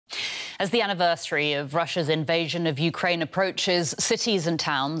As the anniversary of Russia's invasion of Ukraine approaches, cities and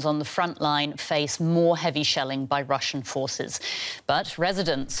towns on the front line face more heavy shelling by Russian forces. But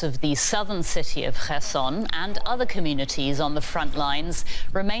residents of the southern city of Kherson and other communities on the front lines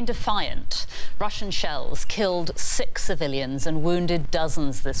remain defiant. Russian shells killed 6 civilians and wounded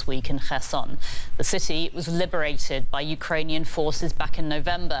dozens this week in Kherson. The city was liberated by Ukrainian forces back in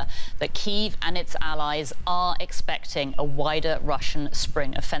November, but Kyiv and its allies are expecting a wider Russian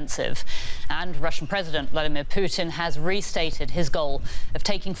spring offensive. And Russian President Vladimir Putin has restated his goal of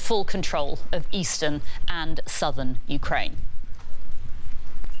taking full control of eastern and southern Ukraine.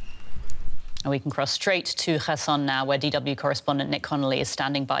 And we can cross straight to Kherson now, where DW correspondent Nick Connolly is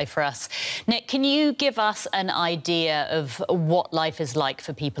standing by for us. Nick, can you give us an idea of what life is like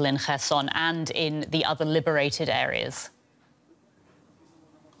for people in Kherson and in the other liberated areas?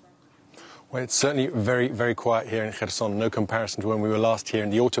 Well, it's certainly very, very quiet here in Kherson. No comparison to when we were last here in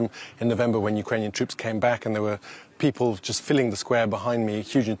the autumn, in November, when Ukrainian troops came back and there were people just filling the square behind me,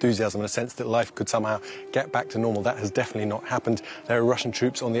 huge enthusiasm and a sense that life could somehow get back to normal. That has definitely not happened. There are Russian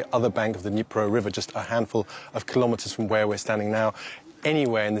troops on the other bank of the Dnipro River, just a handful of kilometers from where we're standing now.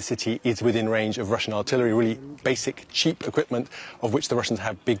 Anywhere in the city is within range of Russian artillery, really basic, cheap equipment, of which the Russians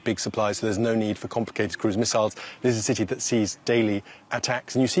have big, big supplies, so there's no need for complicated cruise missiles. This is a city that sees daily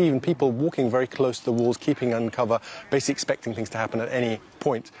attacks, and you see even people walking very close to the walls, keeping under cover, basically expecting things to happen at any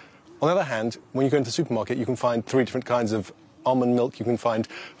point. On the other hand, when you go into the supermarket, you can find 3 different kinds of almond milk, you can find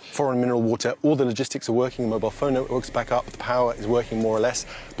foreign mineral water. All the logistics are working, the mobile phone network's back up, the power is working more or less,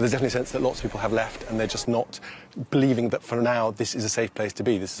 but there's definitely a sense that lots of people have left and they're just not believing that for now this is a safe place to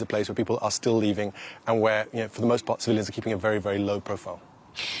be. This is a place where people are still leaving and where, for the most part, civilians are keeping a very, very low profile.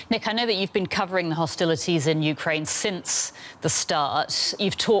 Nick, I know that you've been covering the hostilities in Ukraine since the start.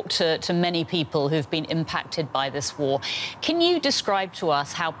 You've talked to many people who've been impacted by this war. Can you describe to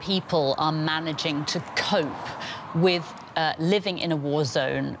us how people are managing to cope with living in a war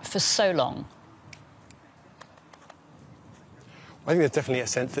zone for so long? I think there's definitely a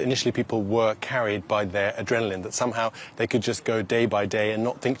sense that initially people were carried by their adrenaline, that somehow they could just go day by day and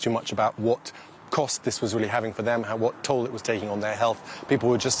not think too much about what cost this was really having for them, what toll it was taking on their health. People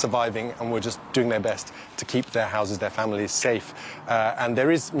were just surviving and were just doing their best to keep their houses, their families safe. And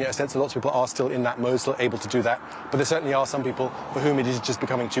there is a sense that lots of people are still in that mode, still able to do that. But there certainly are some people for whom it is just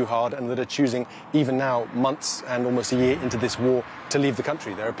becoming too hard and that are choosing, even now, months and almost a year into this war, to leave the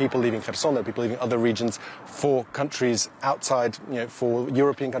country. There are people leaving Kherson, there are people leaving other regions for countries outside, for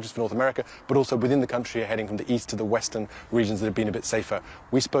European countries, for North America, but also within the country, heading from the east to the western regions that have been a bit safer.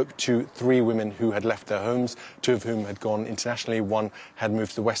 We spoke to 3 women who had left their homes, 2 of whom had gone internationally, 1 had moved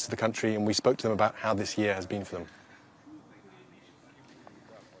to the west of the country, and we spoke to them about how this year has been for them.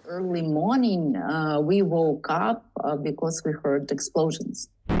 Early morning, we woke up because we heard explosions.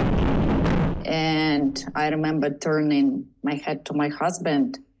 And I remember turning my head to my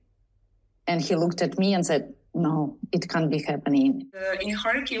husband, and he looked at me and said, "No, it can't be happening." In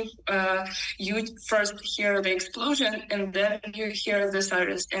Kharkiv, you first hear the explosion and then you hear the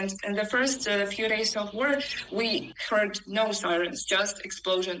sirens. And in the first few days of war, we heard no sirens, just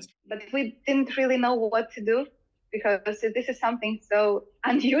explosions. But we didn't really know what to do, because this is something so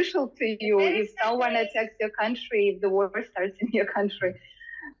unusual to you. If someone attacks your country, if the war starts in your country.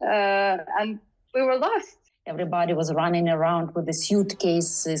 And we were lost. Everybody was running around with the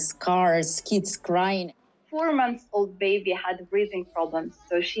suitcases, cars, kids crying. 4-month-old baby had breathing problems,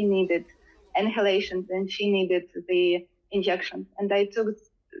 so she needed inhalations and she needed the injection. And I took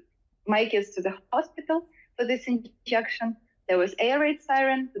my kids to the hospital for this injection. There was air raid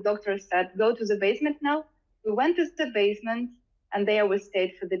siren. The doctor said, "Go to the basement now." We went to the basement, and there we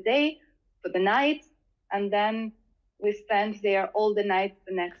stayed for the day, for the night, and then we spent there all the night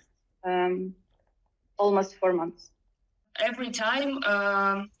the next almost 4 months. Every time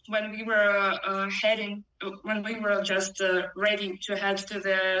when we were when we were just ready to head to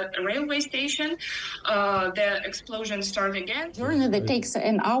the railway station, the explosion started again. Journey that takes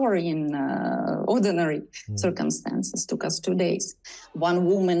an hour in ordinary circumstances took us 2 days. One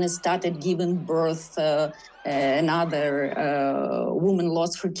woman started giving birth, another woman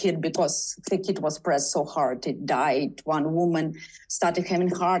lost her kid because the kid was pressed so hard it died. One woman started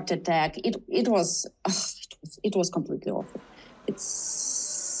having heart attack. It was completely awful. It's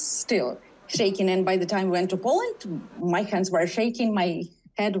still shaking, and by the time we went to Poland, my hands were shaking, my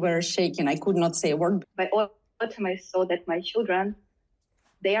head were shaking. I could not say a word. By autumn, I saw that my children,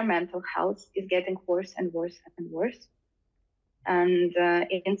 their mental health is getting worse and worse and worse. And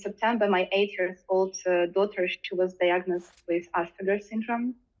in September, my 8-year-old daughter, she was diagnosed with Asperger's syndrome.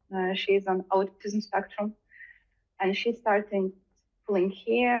 She is on autism spectrum, and she's starting pulling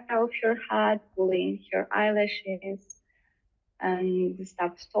hair off her head, pulling her eyelashes, and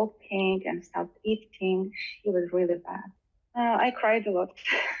stopped talking and stopped eating. She was really bad. I cried a lot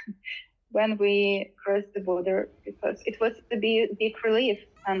when we crossed the border because it was a big relief,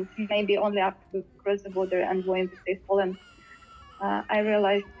 and maybe only after we crossed the border and going to safe Poland, I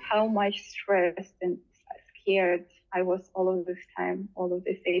realized how much stressed and scared I was all of this time, all of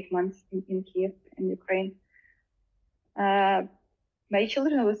these 8 months in Kiev, in Ukraine. My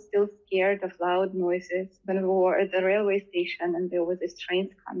children were still scared of loud noises. When we were at the railway station and there were these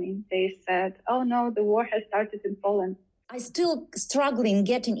trains coming, they said, "Oh no, the war has started in Poland." I still struggling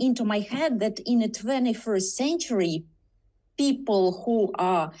getting into my head that in the 21st century, people who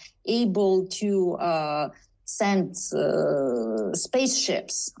are able to send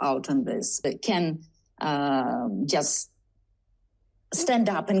spaceships out on this can just stand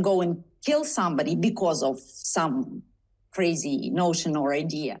up and go and kill somebody because of some crazy notion or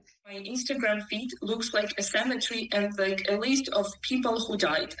idea. My Instagram feed looks like a cemetery and like a list of people who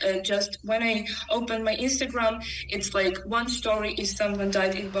died. Just when I open my Instagram, it's like one story is someone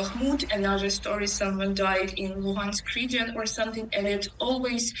died in Bakhmut, another story someone died in Luhansk region or something, and it's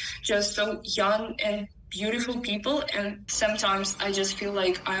always just so young and beautiful people. And sometimes I just feel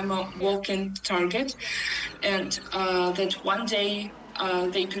like I'm a walking target, and that one day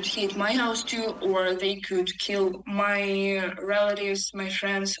they could hit my house too, or they could kill my relatives, my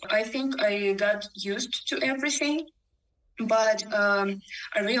friends. I think I got used to everything, but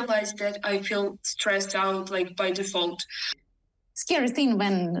I realized that I feel stressed out like by default. Scary thing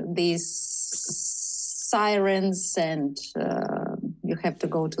when these sirens and you have to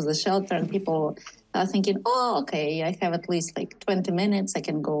go to the shelter and people are thinking, oh, okay, I have at least like 20 minutes, I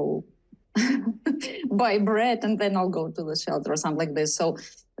can go buy bread and then I'll go to the shelter or something like this. So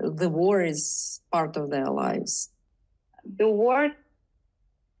the war is part of their lives. The war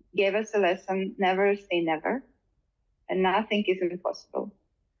gave us a lesson: never say never, and nothing is impossible.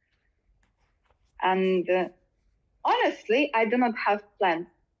 And honestly, I do not have plans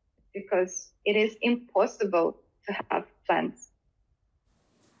because it is impossible to have plans.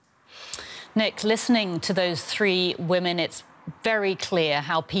 Nick, listening to those three women, it's very clear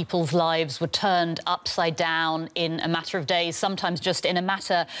how people's lives were turned upside down in a matter of days, sometimes just in a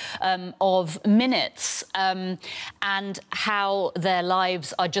matter of minutes, and how their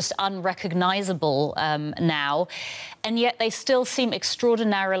lives are just unrecognisable now, and yet they still seem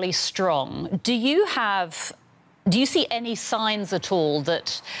extraordinarily strong. Do you see any signs at all that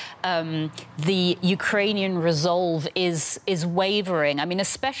the Ukrainian resolve is wavering? I mean,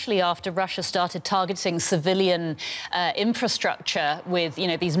 especially after Russia started targeting civilian infrastructure with, you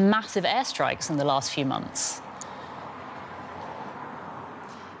know, these massive airstrikes in the last few months.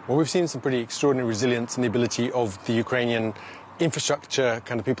 Well, we've seen some pretty extraordinary resilience and the ability of the Ukrainian infrastructure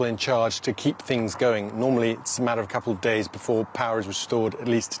kind of people in charge to keep things going. Normally it's a matter of a couple of days before power is restored, at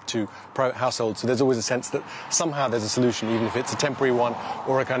least to private households. So there's always a sense that somehow there's a solution, even if it's a temporary one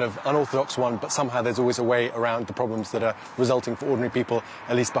or a kind of unorthodox one, but somehow there's always a way around the problems that are resulting for ordinary people,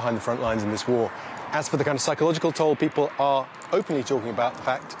 at least behind the front lines in this war. As for the kind of psychological toll, people are openly talking about the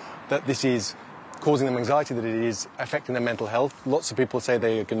fact that this is causing them anxiety, that it is affecting their mental health. Lots of people say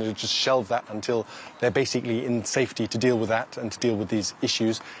they are going to just shelve that until they're basically in safety to deal with that and to deal with these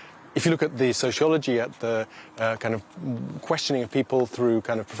issues. If you look at the sociology, at the kind of questioning of people through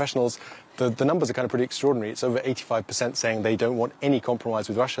kind of professionals, the numbers are kind of pretty extraordinary. It's over 85% saying they don't want any compromise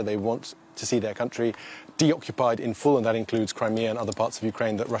with Russia. They want to see their country deoccupied in full, and that includes Crimea and other parts of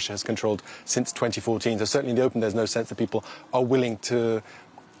Ukraine that Russia has controlled since 2014. So certainly in the open, there's no sense that people are willing to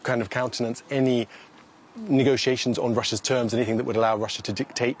kind of countenance any negotiations on Russia's terms, anything that would allow Russia to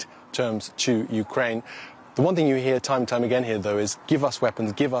dictate terms to Ukraine. The one thing you hear time and time again here, though, is give us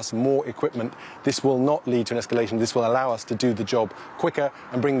weapons, give us more equipment. This will not lead to an escalation. This will allow us to do the job quicker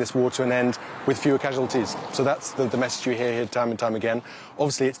and bring this war to an end with fewer casualties. So that's the message you hear here time and time again.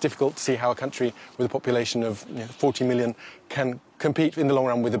 Obviously, it's difficult to see how a country with a population of 40 million can compete in the long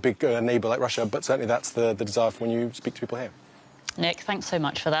run with a big neighbour like Russia, but certainly that's the desire when you speak to people here. Nick, thanks so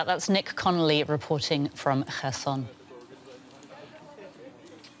much for that. That's Nick Connolly reporting from Kherson.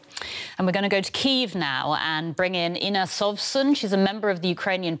 And we're going to go to Kyiv now and bring in Inna Sovsun. She's a member of the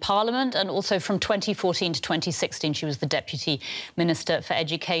Ukrainian parliament, and also from 2014 to 2016, she was the Deputy Minister for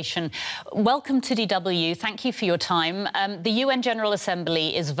Education. Welcome to DW. Thank you for your time. The UN General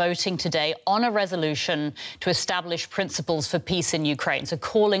Assembly is voting today on a resolution to establish principles for peace in Ukraine, so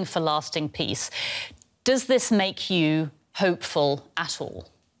calling for lasting peace. Does this make you hopeful at all?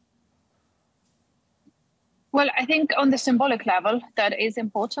 Well, I think on the symbolic level, that is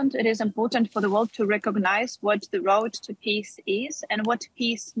important. It is important for the world to recognize what the road to peace is and what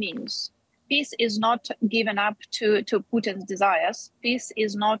peace means. Peace is not given up to Putin's desires. Peace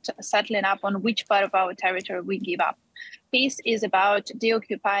is not settling up on which part of our territory we give up. Peace is about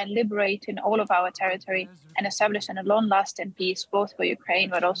deoccupying, liberating all of our territory and establishing a long-lasting peace, both for Ukraine,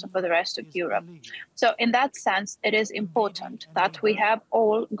 but also for the rest of Europe. So in that sense, it is important that we have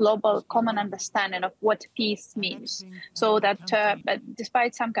all global common understanding of what peace means. So that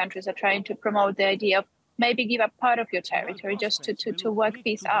despite some countries are trying to promote the idea of maybe give up part of your territory just to work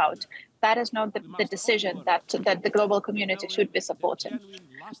peace out, that is not the decision that the global community should be supporting.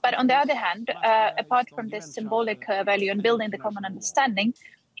 But on the other hand, apart from this symbolic value and building the common understanding,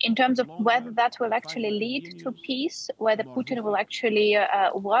 in terms of whether that will actually lead to peace, whether Putin will actually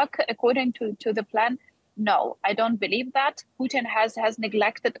work according to the plan, no, I don't believe that. Putin has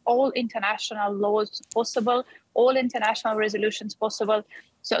neglected all international laws possible, all international resolutions possible.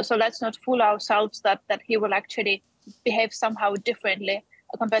 So let's not fool ourselves that he will actually behave somehow differently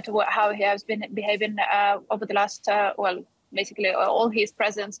compared to how he has been behaving over the last, basically all his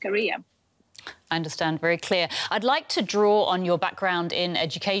president's career. I understand, very clear. I'd like to draw on your background in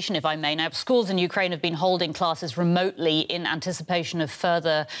education, if I may. Now, schools in Ukraine have been holding classes remotely in anticipation of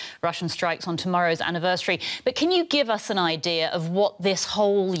further Russian strikes on tomorrow's anniversary. But can you give us an idea of what this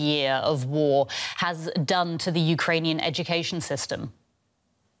whole year of war has done to the Ukrainian education system?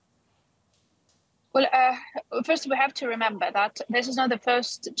 Well, first we have to remember that this is not the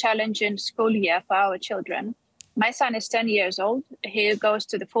first challenging school year for our children. My son is 10 years old. He goes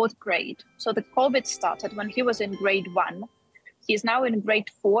to the 4th grade. So the COVID started when he was in grade 1. He's now in grade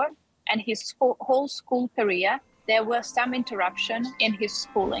 4, and his whole school career, there was some interruption in his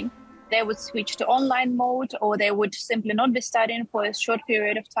schooling. They would switch to online mode, or they would simply not be studying for a short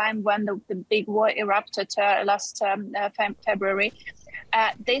period of time when the big war erupted last February.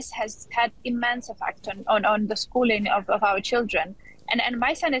 This has had immense effect on the schooling of our children. And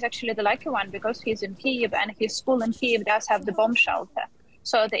my son is actually the lucky one because he's in Kyiv, and his school in Kyiv does have the bomb shelter.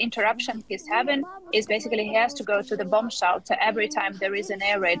 So the interruption he's having is basically he has to go to the bomb shelter every time there is an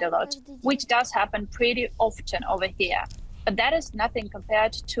air raid alert, which does happen pretty often over here. But that is nothing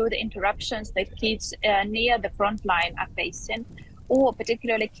compared to the interruptions that kids near the front line are facing, or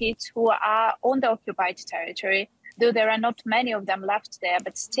particularly kids who are on the occupied territory. Though there are not many of them left there,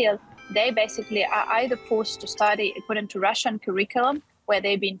 but still, they basically are either forced to study according to Russian curriculum, where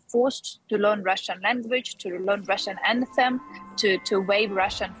they've been forced to learn Russian language, to learn Russian anthem, to wave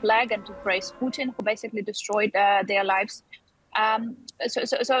Russian flag and to praise Putin, who basically destroyed their lives. So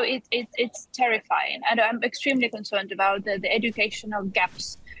it's terrifying. And I'm extremely concerned about the educational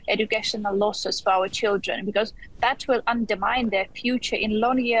gaps, educational losses for our children, because that will undermine their future in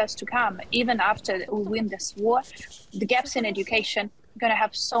long years to come. Even after we win this war, the gaps in education are going to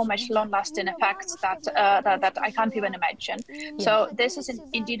have so much long-lasting effects that I can't even imagine. Yes. So this is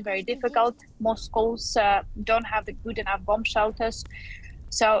indeed very difficult. Most schools don't have the good enough bomb shelters.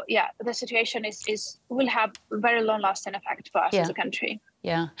 So, yeah, the situation will have very long-lasting effect for us as a country.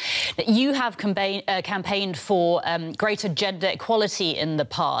 Yeah. You have campaigned for greater gender equality in the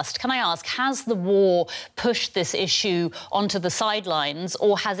past. Can I ask, has the war pushed this issue onto the sidelines,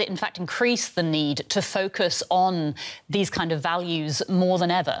 or has it in fact increased the need to focus on these kind of values more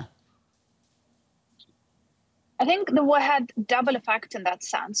than ever? I think the war had double effect in that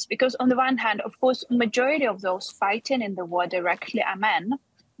sense, because on the one hand, of course, majority of those fighting in the war directly are men.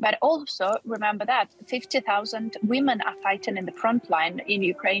 But also remember that 50,000 women are fighting in the front line in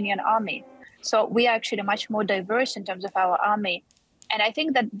Ukrainian army. So we are actually much more diverse in terms of our army. And I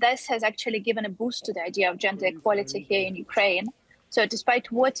think that this has actually given a boost to the idea of gender equality here in Ukraine. So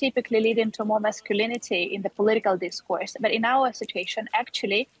despite war typically leading to more masculinity in the political discourse, but in our situation,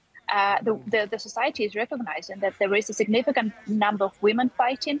 actually, the society is recognizing that there is a significant number of women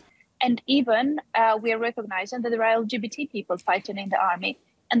fighting. And even we are recognizing that there are LGBT people fighting in the army.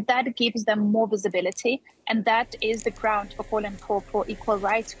 And that gives them more visibility. And that is the ground for calling for equal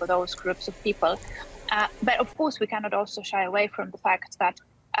rights for those groups of people. But of course, we cannot also shy away from the fact that,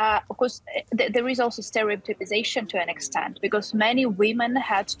 of course, there is also stereotypization to an extent, because many women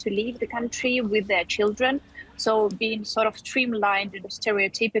had to leave the country with their children. So being sort of streamlined in the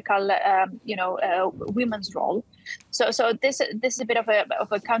stereotypical, women's role. So this is a bit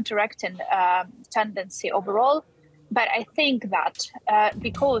of a counteracting tendency overall. But I think that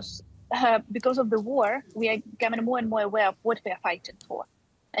because of the war, we are becoming more and more aware of what we are fighting for.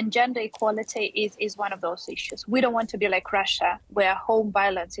 And gender equality is one of those issues. We don't want to be like Russia, where home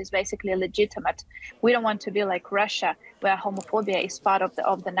violence is basically legitimate. We don't want to be like Russia, where homophobia is part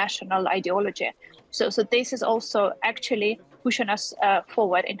of the national ideology. So this is also actually pushing us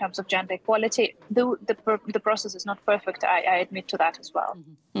forward in terms of gender equality. Though the process is not perfect, I admit to that as well.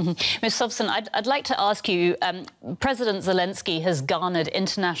 Ms. Sobson, I'd like to ask you, President Zelensky has garnered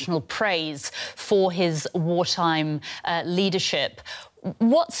international praise for his wartime leadership.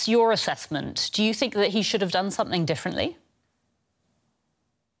 What's your assessment? Do you think that he should have done something differently?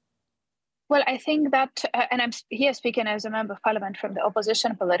 Well, I think that, and I'm here speaking as a member of parliament from the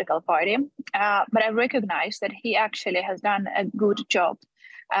opposition political party, but I recognize that he actually has done a good job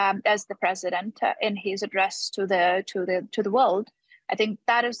as the president in his address to the world. I think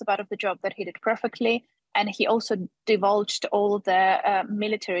that is the part of the job that he did perfectly. And he also divulged all the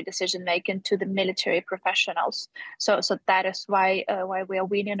military decision making to the military professionals. So that is why we are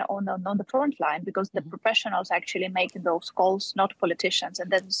winning on the front line, because the professionals actually making those calls, not politicians,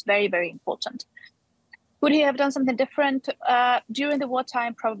 and that is very, very important. Would he have done something different during the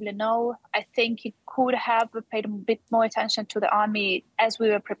wartime? Probably no. I think he could have paid a bit more attention to the army as we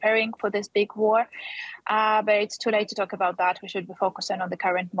were preparing for this big war. But it's too late to talk about that. We should be focusing on the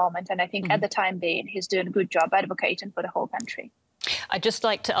current moment. And I think at the time being, he's doing a good job advocating for the whole country. I'd just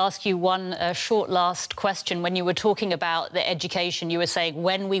like to ask you one short last question. When you were talking about the education, you were saying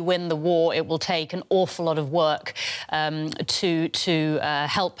when we win the war, it will take an awful lot of work to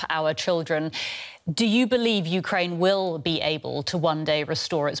help our children. Do you believe Ukraine will be able to one day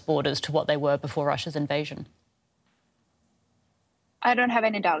restore its borders to what they were before Russia's invasion? I don't have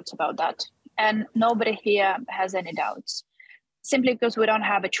any doubts about that. And nobody here has any doubts, simply because we don't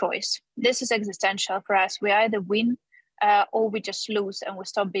have a choice. This is existential for us. We either win or we just lose and we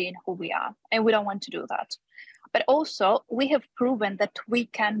stop being who we are. And we don't want to do that. But also, we have proven that we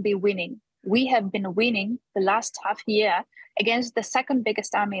can be winning. We have been winning the last half year against the second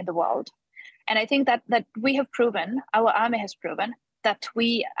biggest army in the world. And I think that we have proven, our army has proven, that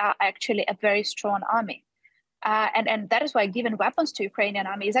we are actually a very strong army. And that is why giving weapons to Ukrainian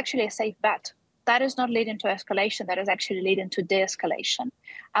army is actually a safe bet. That is not leading to escalation. That is actually leading to de-escalation.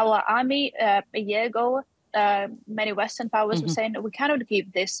 Our army, a year ago, many Western powers were saying we cannot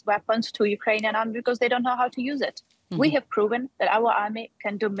give these weapons to Ukrainian army because they don't know how to use it. We have proven that our army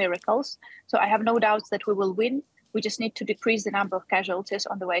can do miracles. So I have no doubts that we will win. We just need to decrease the number of casualties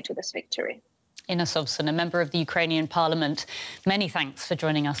on the way to this victory. Inna Sobson, a member of the Ukrainian parliament, many thanks for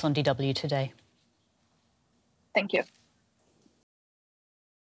joining us on DW today. Thank you.